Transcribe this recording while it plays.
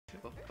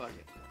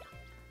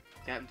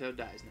Captain Toad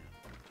dies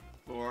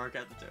now. Or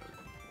Captain Toad.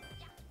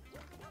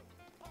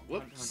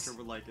 Whoops. Hunter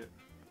would like it.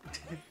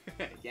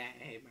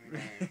 Yay,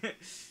 murder.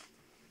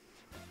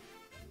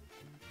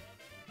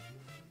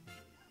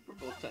 We're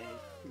both tiny.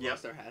 We Yep.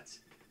 lost our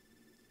hats.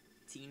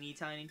 Teeny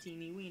tiny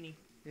teeny weeny.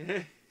 There's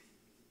Look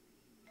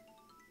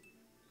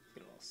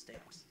at all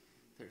stamps.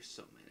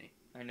 so many.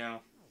 I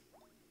know.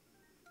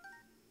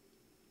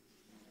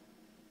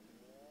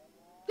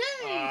 Yay!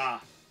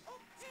 Ah.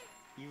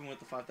 Even with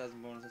the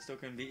 5,000 bonus, I still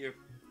couldn't beat you.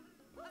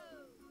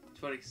 It's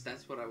funny 'cause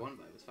that's what I won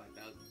by was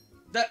 5,000.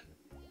 That.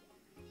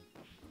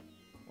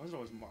 Why is it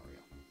always Mario?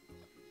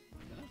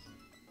 Yes.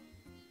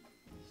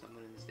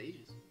 Someone in the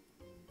stages.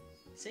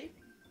 Save.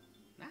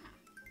 Nah.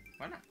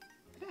 Why not?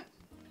 Yes.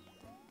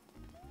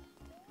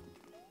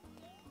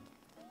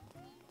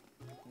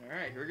 All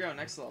right, here we go.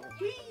 Next level.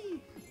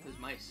 Whee! There's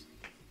mice.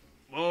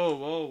 Whoa,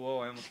 whoa, whoa!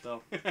 I almost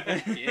fell.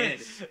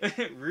 Good.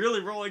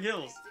 Really rolling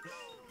hills.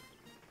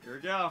 Here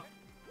we go.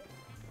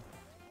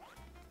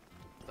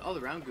 All the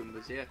round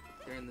Goombas, yeah.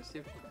 They're in this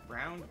too.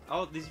 Round.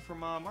 Oh, these are from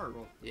Mario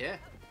World. Yeah.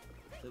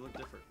 They look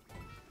different.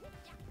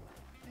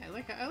 I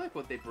like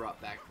what they brought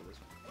back for this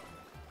one.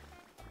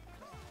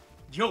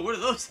 Yo, what are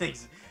those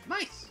things?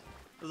 Mice!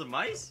 Those are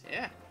mice?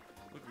 Yeah.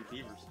 Look at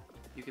beavers.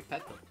 You could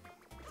pet them.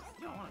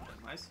 You don't want to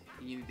pet mice.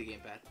 You need the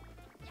gamepad.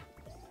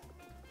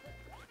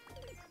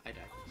 I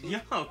died. Yo,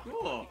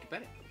 cool. You can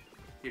pet it.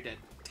 You're dead.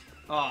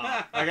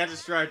 Oh, I got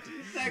distracted.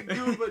 That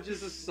Goomba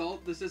just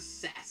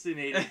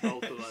assassinated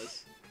both of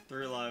us.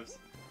 3 lives.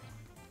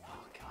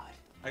 Oh god.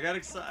 I got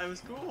excited. It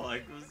was cool.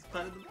 I was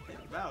petting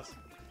the mouse.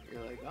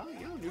 You're like, oh,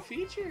 yo, new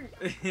feature.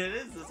 It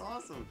is. It's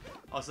awesome.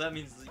 Also, that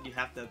means that you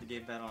have to have the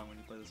gamepad on when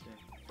you play this game.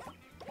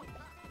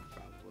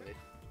 Probably.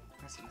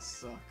 That's gonna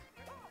suck.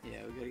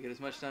 Yeah, we gotta get as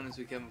much done as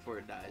we can before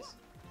it dies.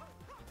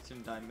 It's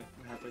gonna die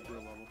halfway through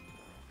the level.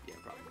 Yeah,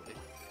 probably.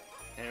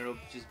 And it'll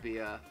just be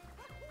a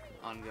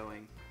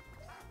ongoing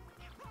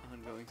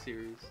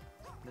series.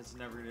 It's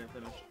never gonna get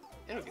finished.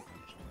 It'll get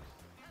finished.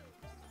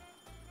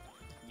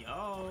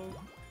 Yo.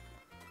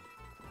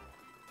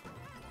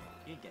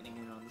 You ain't getting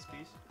in on this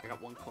piece. I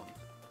got 1 coin.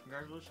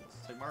 Congratulations.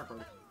 It's like Mario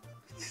Party.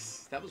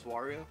 That was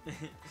Wario.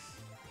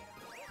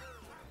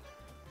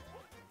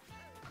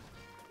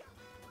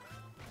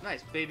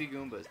 Nice, baby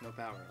Goombas, no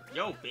power up.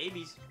 Yo,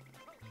 babies.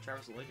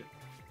 Travis will like it.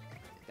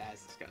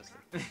 That's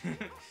disgusting.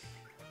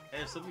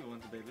 Hey, some people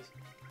into babies.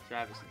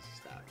 Travis needs to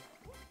stop.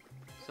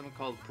 Someone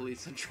called the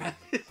police on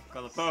Travis.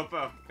 Call the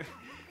popo.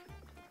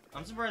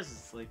 I'm surprised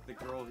it's like the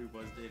girl who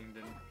was dating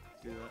didn't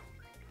do that.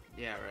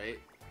 Yeah, right?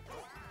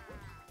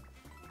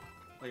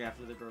 Like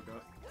after they broke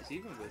up. Is he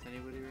even with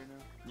anybody right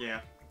now?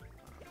 Yeah.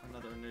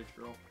 Another underage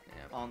girl.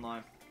 Yeah.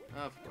 Online.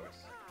 Of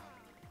course.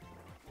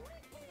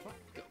 What?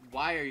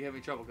 Why are you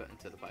having trouble getting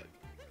to the pipe?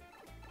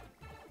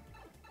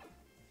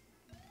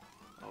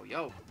 Oh,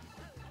 yo.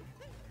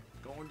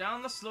 Going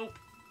down the slope.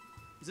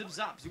 Zip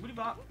zop, zoobity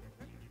bop.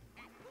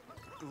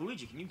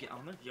 Luigi, can you get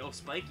on there? Yo,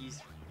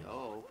 spikies.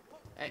 Yo.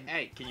 Hey,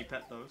 hey. Can you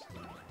pet those?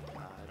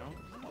 I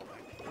don't know,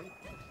 actually.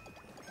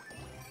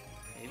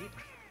 Maybe?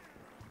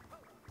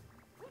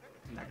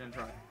 I'm not gonna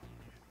try.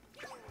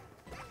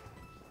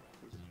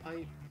 There's a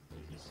pipe.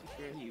 There's a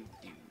secret. You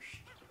douche.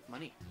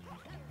 Money.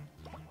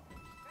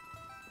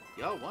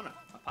 Yo, wanna?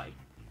 A pipe.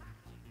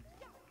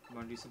 You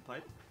wanna do some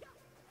pipe?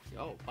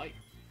 Yo, pipe.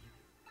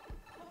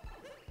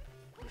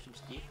 Do some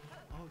ski?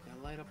 Oh,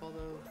 gotta light up all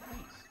the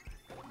things.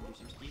 Do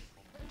some ski?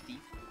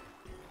 Thief.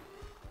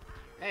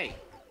 Hey!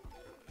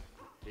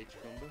 Bitch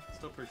Goomba?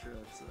 Still pretty sure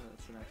that's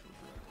an actual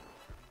word.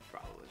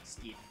 Probably.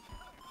 Ski.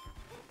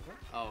 What?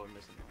 Oh, we're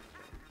missing one.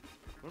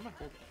 What am I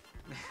holding?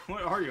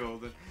 What are you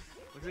holding?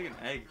 Looks like an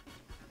egg.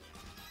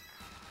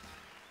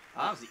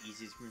 That was the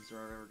easiest green star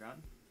I've ever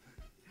gotten.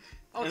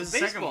 Oh, There's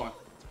it's a a second baseball. one.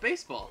 It's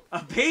baseball.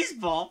 A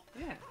baseball?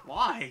 Yeah.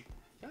 Why?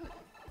 Yeah.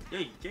 Yeah,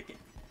 you kick it.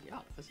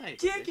 Yeah. That's not even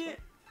Kick baseball. it!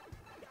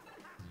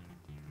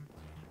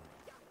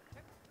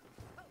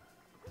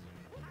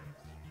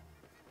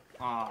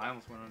 Aw, I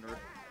almost went under it.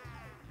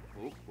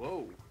 Whoa,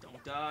 whoa.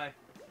 Don't die.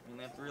 You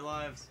only have 3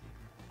 lives.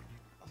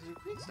 Oh, there's a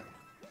green star.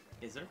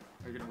 Is there?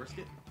 Are you gonna risk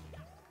it?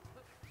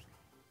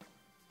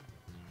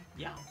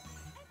 Yeah.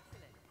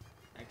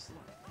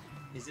 Excellent.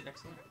 Is it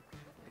excellent?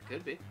 It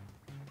could be.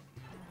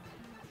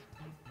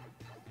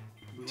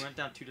 We went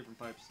down 2 different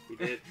pipes. We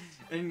did.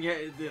 And yeah,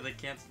 they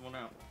canceled one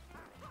out.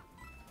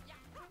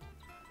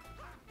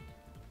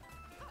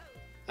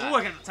 Oh,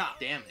 I got the top.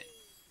 Damn it.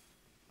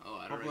 Oh,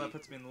 I don't Hopefully know. that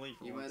puts me in the lead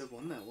for You once. might have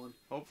won that one.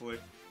 Hopefully.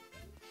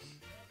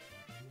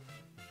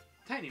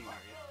 Tiny Mario.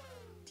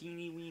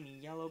 Teeny weeny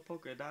yellow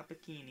polka dot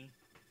bikini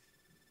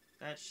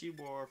that she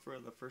wore for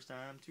the first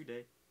time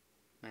today.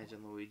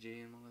 Imagine Luigi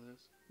in one of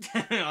those.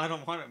 I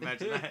don't want to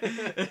imagine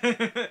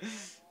that.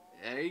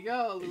 There you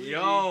go, Luigi.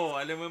 Yo,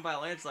 I didn't win by a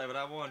landslide, but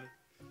I won.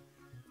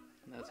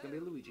 Now it's gonna be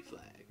a Luigi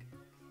flag.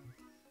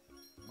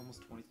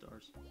 Almost 20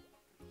 stars.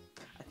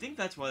 I think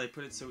that's why they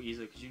put it so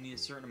easy, because you need a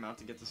certain amount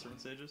to get to certain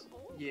stages.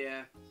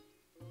 Yeah.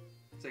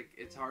 It's like,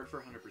 it's hard for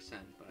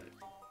 100%, but...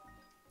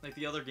 Like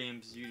the other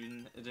games,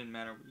 it didn't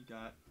matter what you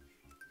got.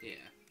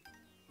 Yeah.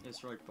 It's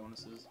for like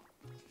bonuses.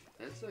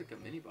 That's like a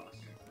mini boss.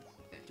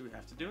 Do we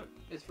have to do it?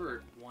 It's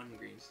for 1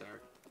 green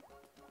star.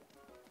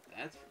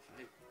 That's for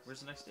 5. Where's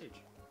the next stage?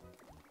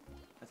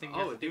 I think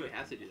we Oh, have to do we it.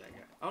 have to do that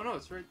guy. Oh no,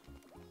 it's right.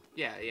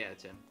 Yeah,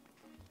 it's him.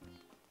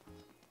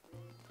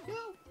 Yo,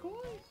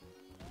 cool.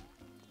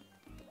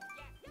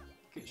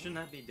 Shouldn't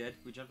that be dead?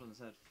 We jumped on his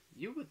head.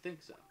 You would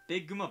think so.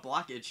 Big Guma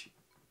blockage.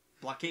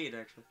 Blockade,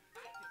 actually.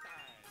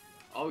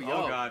 Oh,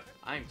 yo. Oh, God.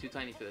 I am too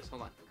tiny for this.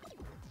 Hold on.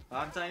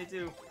 I'm tiny,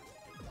 too.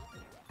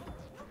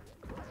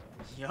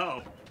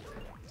 Yo.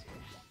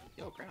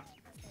 Yo, crown.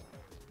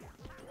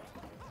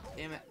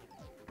 Damn it.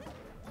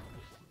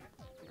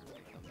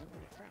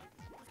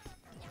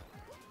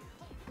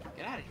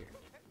 Get out of here.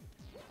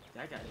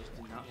 That guy just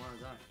did not want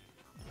to die.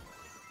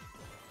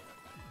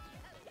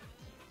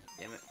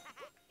 Damn it.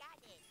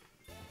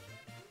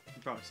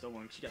 You probably still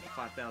won because you got the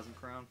 5,000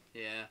 crown.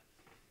 Yeah.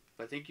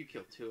 But I think you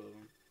killed 2 of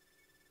them.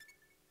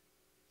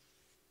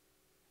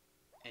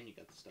 And you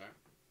got the star.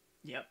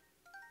 Yep.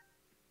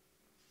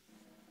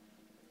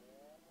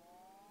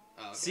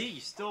 Oh, okay. See,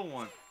 you still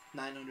won.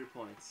 900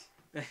 points.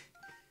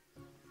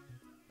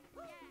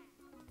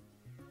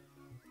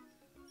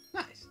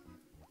 Nice.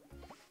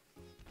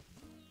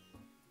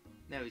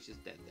 Now he's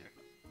just dead there.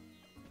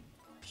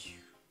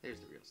 There's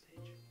the real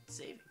stage.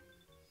 Saving.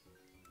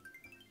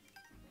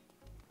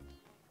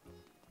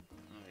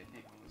 Alright,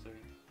 hang on 1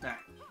 second.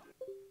 Alright.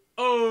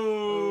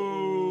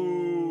 Oh!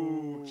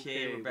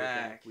 Okay, we're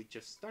back. We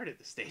just started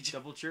the stage.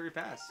 Double cherry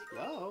pass.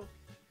 Yo.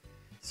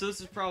 So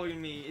this is probably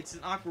gonna be, it's an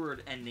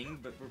awkward ending,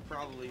 but we're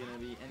probably gonna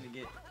be ending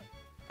it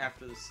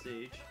after the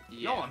stage.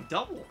 Yeah. Yo, I'm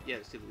double! Yeah,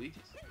 it's 2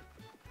 Luigi's.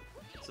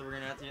 So we're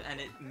gonna have to end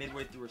it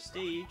midway through a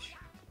stage.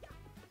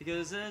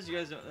 Because as you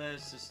guys know,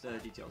 that's just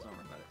details, don't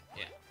worry about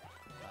it.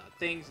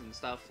 Things and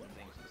stuff and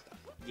things and stuff.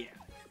 Yeah.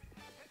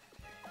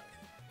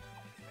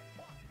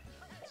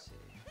 Let's see.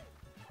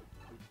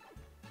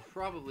 We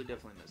probably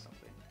definitely missed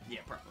something.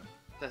 Yeah, probably.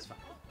 That's fine.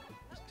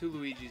 There's 2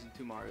 Luigi's and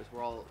 2 Marios.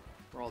 We're all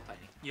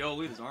tiny. Yo,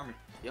 look at this army.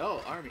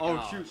 Yo, army.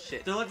 Oh, shoot.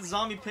 Shit. They're like the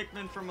zombie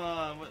Pikmin from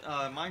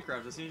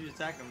Minecraft. As soon as you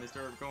attack them, they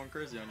start going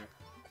crazy on you.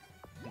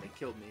 And they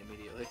killed me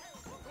immediately.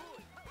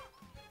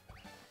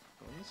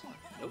 Going this one.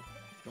 Nope.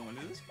 Going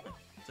to this one.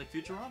 It's like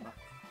Futurama.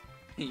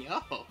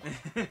 Yo.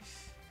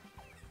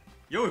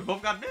 Yo, we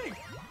both got big.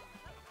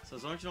 So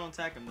as long as you don't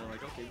attack them, they're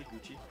like, okay, we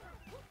Gucci.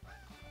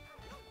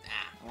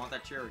 I want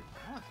that cherry.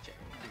 I want the cherry.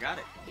 I got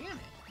it. Damn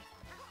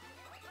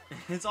it.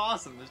 It's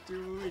awesome. There's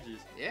 2 Luigi's.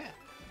 Yeah.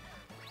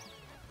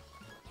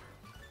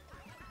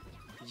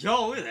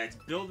 Yo, look at that. It's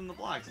building the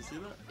blocks. You see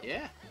that?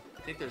 Yeah.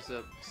 I think there's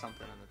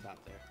something on the top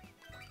there.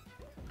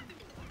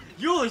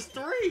 Yo, there's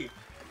 3!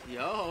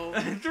 Yo.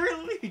 3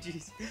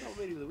 Luigi's. So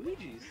many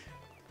Luigi's.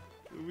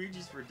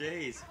 Luigi's for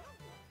days.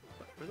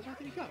 Where the fuck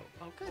did he go?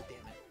 Oh, god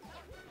damn it.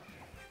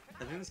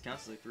 I think this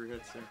counts as like 3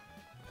 hits there.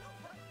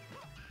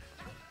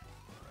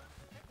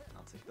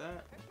 I'll take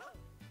that.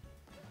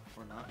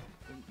 Or not.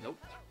 Nope.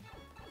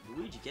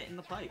 Luigi, get in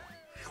the pipe.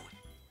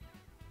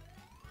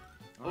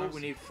 Oh,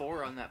 we need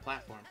 4 on that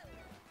platform.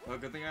 Well,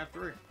 good thing I have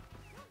 3.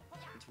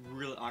 It's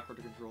really awkward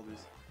to control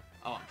these.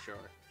 Oh, I'm sure.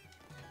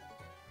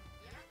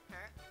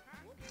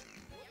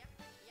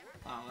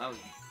 Oh, that was...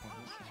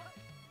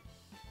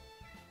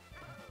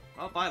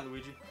 Oh, bye,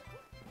 Luigi.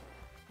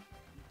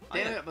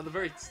 Damn it, but the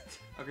very...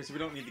 Okay, so we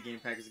don't need the game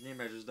pack, because the game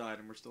pack just died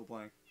and we're still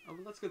playing. Oh,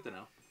 but that's good to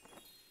know.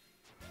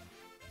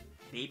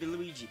 Baby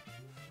Luigi.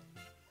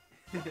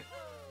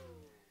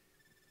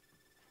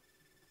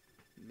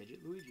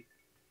 Midget Luigi.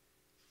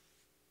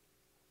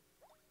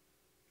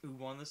 Who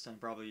won this time?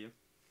 Probably you.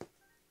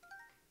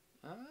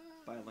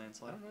 By a I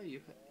landslide. don't know,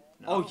 you...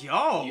 No. Oh,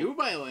 yo! You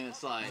by a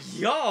landslide.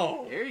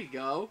 Yo! There you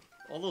go.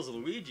 All those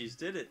Luigis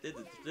did it.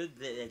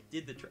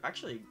 Did the trick.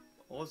 Actually,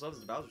 all those love is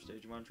the Bowser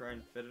stage. You want to try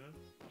and fit it in?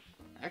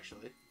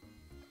 Actually.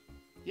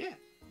 Yeah.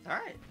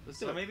 Alright. Let's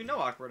So do it. maybe no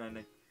awkward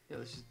ending. Yeah,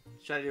 let's just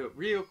try to do it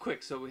real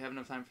quick so we have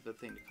enough time for the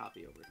thing to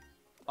copy over.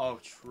 Oh,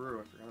 true.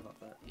 I forgot about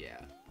that.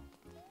 Yeah.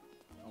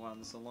 Oh, wow.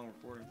 This is a long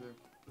recording, too.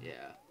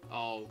 Yeah.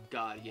 Oh,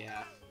 God,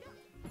 yeah.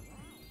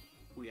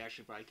 We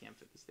actually probably can't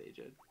fit the stage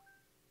in.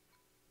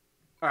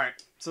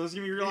 Alright. So this is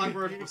going to be real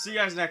awkward. We'll see you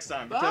guys next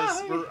time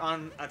because Bye. we're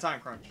on a time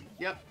crunch.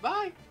 Yep.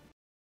 Bye.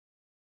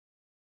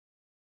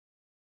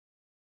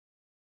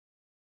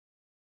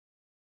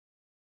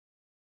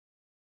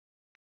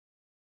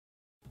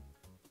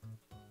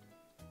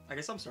 I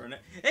guess I'm starting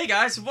it. Hey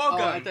guys,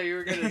 welcome! Oh, I thought you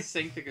were gonna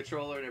sync the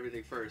controller and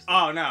everything first.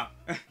 Oh, no.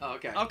 Oh,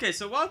 okay. Okay,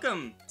 so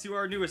welcome to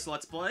our newest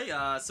Let's Play.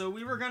 So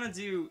we were gonna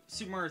do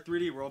Super Mario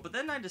 3D World, but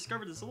then I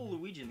discovered this little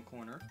Luigi in the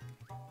corner.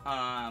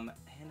 And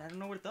I don't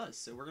know what it does,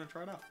 so we're gonna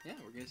try it out. Yeah,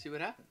 we're gonna see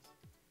what happens.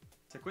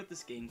 To quit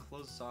this game,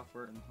 close the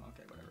software, and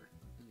okay, whatever.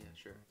 Yeah,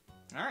 sure.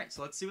 Alright,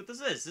 so let's see what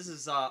this is. This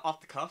is off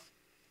the cuff.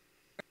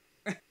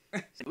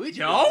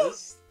 Luigi, No?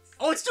 this-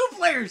 Oh, it's 2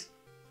 players!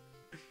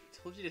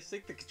 told you to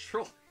sync the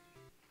controller.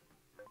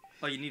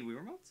 Oh, you need Wii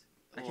remotes?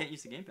 I Well- can't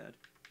use the gamepad.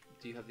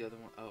 Do you have the other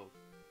one? Oh.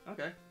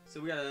 Okay,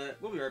 so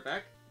we'll be right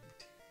back.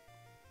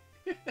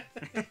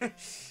 Can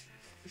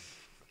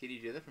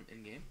you do that from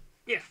in-game?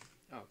 Yeah.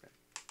 Oh, okay.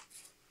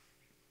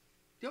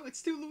 Yo,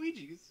 it's 2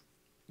 Luigis.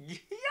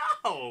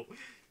 Yo!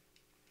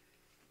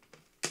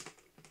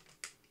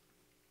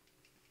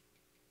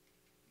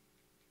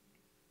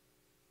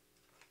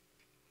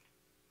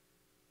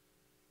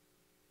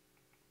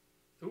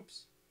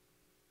 Oops.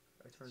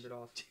 I turned it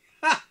off.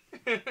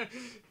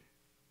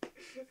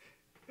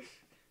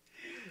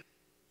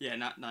 Yeah,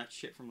 not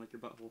shit from like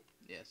your butthole.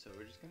 Yeah, so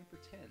we're just gonna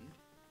pretend.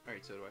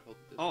 Alright, so do I hold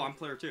this? Oh, I'm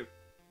player 2.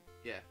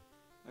 Yeah.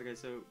 Okay,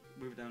 so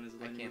move down as a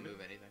I line. can't move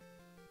anything.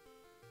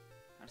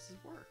 How does this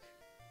work?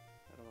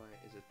 How do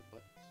I... Is it the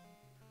buttons?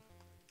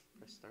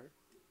 Press start?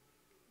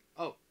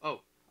 Oh!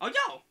 Oh! Oh,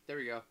 yo! There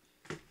we go.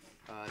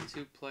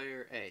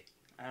 2-player A.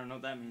 I don't know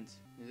what that means.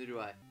 Neither do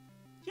I.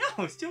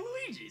 Yo, it's 2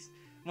 Luigis.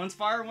 One's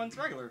fire, one's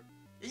regular.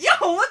 Yo,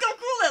 look how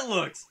cool that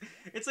looks!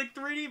 It's like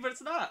 3D, but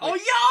it's not.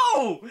 Wait.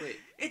 Oh, yo! Wait.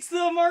 It's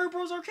the Mario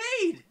Bros.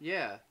 Arcade!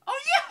 Yeah. Oh,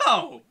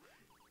 yo!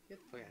 Get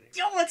the fuck out of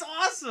here. Yo, that's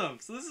awesome!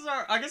 So this is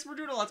our... I guess we're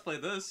doing a Let's Play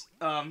this.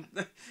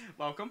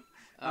 Welcome.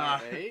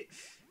 Alright.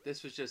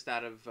 This was just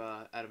out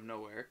of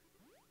nowhere.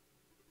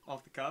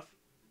 Off the cuff.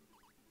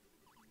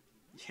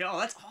 Yo,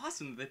 that's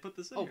awesome that they put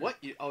this in Oh, here. what?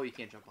 You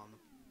can't jump on them.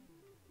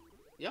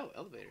 Yo,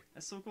 elevator.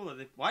 That's so cool that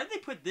they... Why did they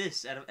put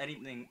this out of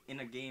anything in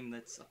a game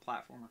that's a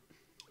platformer?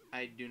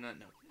 I do not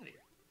know. Get out of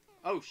here.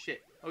 Oh,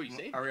 shit. Oh, you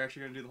saved? Are we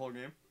actually gonna do the whole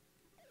game?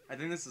 I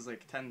think this is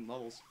like 10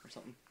 levels or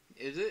something.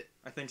 Is it?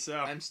 I think so.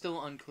 I'm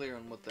still unclear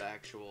on what the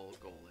actual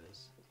goal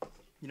is.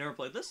 You never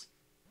played this?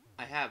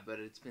 I have, but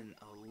it's been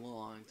a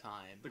long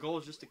time. The goal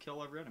is just to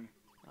kill every enemy.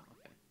 Oh,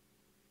 okay.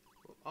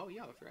 Well, oh,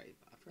 yeah, I forgot.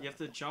 You have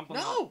to jump on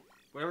No!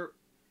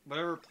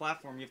 whatever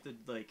platform, you have to,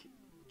 like,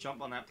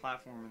 jump on that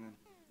platform and then...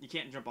 You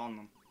can't jump on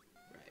them.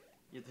 Right.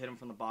 You have to hit them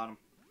from the bottom.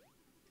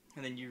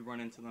 And then you run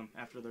into them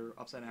after they're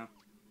upside down.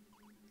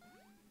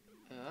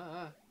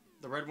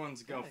 The red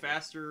ones go Yeah.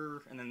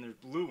 faster, and then there's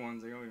blue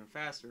ones, they go even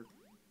faster.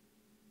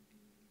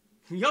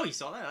 Yo, you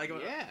saw that? I go,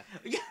 Yeah.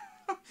 Yeah.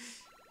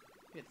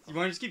 Yeah, You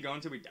want to just keep going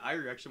until we die,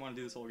 or you actually want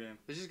to do this whole game?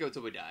 let's just go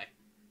till we die.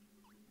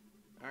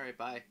 Alright,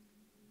 bye.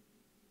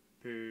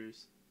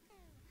 Peace.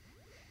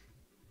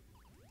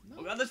 No.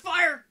 Oh god, there's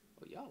fire!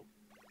 Oh, yo.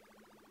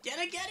 Get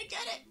it, get it,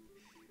 get it!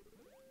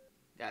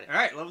 Got it.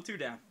 Alright, level 2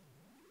 down.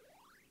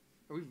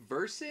 Are we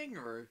versing,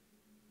 or...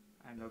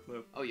 I have no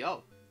clue. Oh,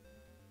 yo.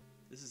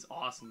 This is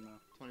awesome, though.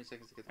 20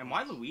 seconds to get the And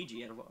why points.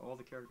 Luigi out of all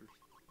the characters?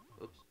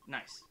 Oops.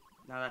 Nice.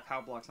 Now that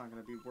power block's not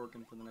going to be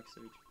working for the next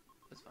stage.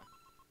 That's fine.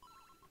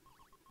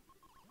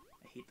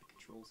 I hate the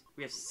controls.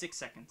 We have 6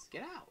 seconds.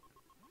 Get out.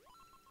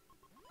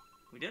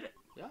 We did it.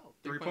 Yo.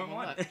 3.1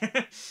 left.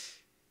 3.1.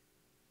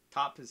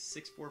 Top is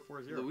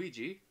 6440.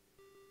 Luigi.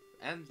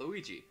 And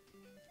Luigi.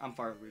 I'm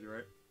Fire Luigi,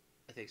 right?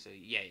 I think so.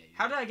 Yeah.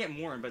 How did I get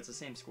more, but it's the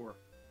same score?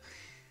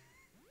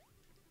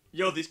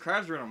 Yo, these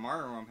crabs are in a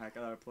Mario ROM hack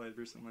that I played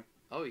recently.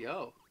 Oh,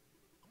 yo.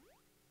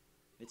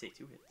 They take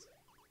 2 hits.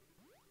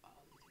 Oh,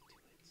 they take 2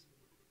 hits.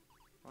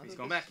 Why He's did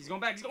going this- back, he's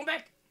going back, he's going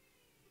back!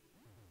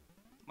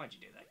 Why'd you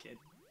do that, kid?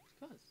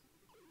 Because.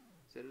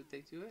 Said it would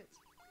take 2 hits.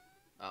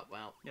 Oh,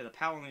 well. Yeah, the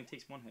POW only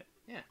takes 1 hit.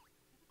 Yeah.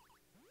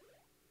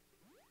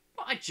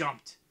 Oh, I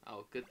jumped!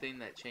 Oh, good thing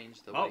that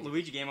changed the Oh, way.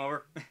 Luigi, game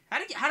over. How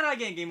did I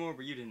get a game over,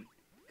 but you didn't?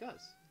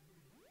 Because.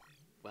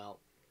 Well.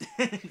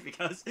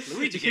 Because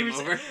Luigi he game was-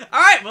 over.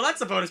 Alright, well that's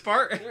the bonus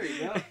part. There you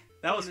go.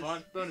 That was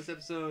fun. Bonus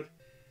episode.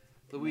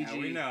 Luigi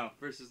we know.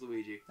 versus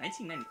Luigi.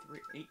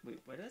 1993. Wait,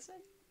 what did I say?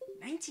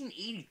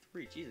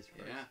 1983. Jesus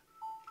Christ. Yeah.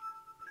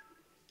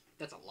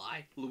 That's a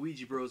lie.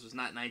 Luigi Bros was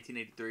not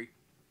 1983.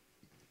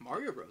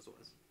 Mario Bros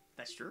was.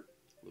 That's true.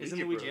 Isn't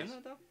Luigi in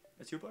that though?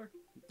 A 2-player?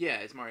 Yeah,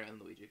 it's Mario and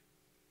Luigi.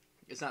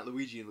 It's not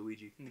Luigi and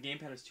Luigi. And the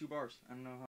gamepad has 2 bars. I don't know how.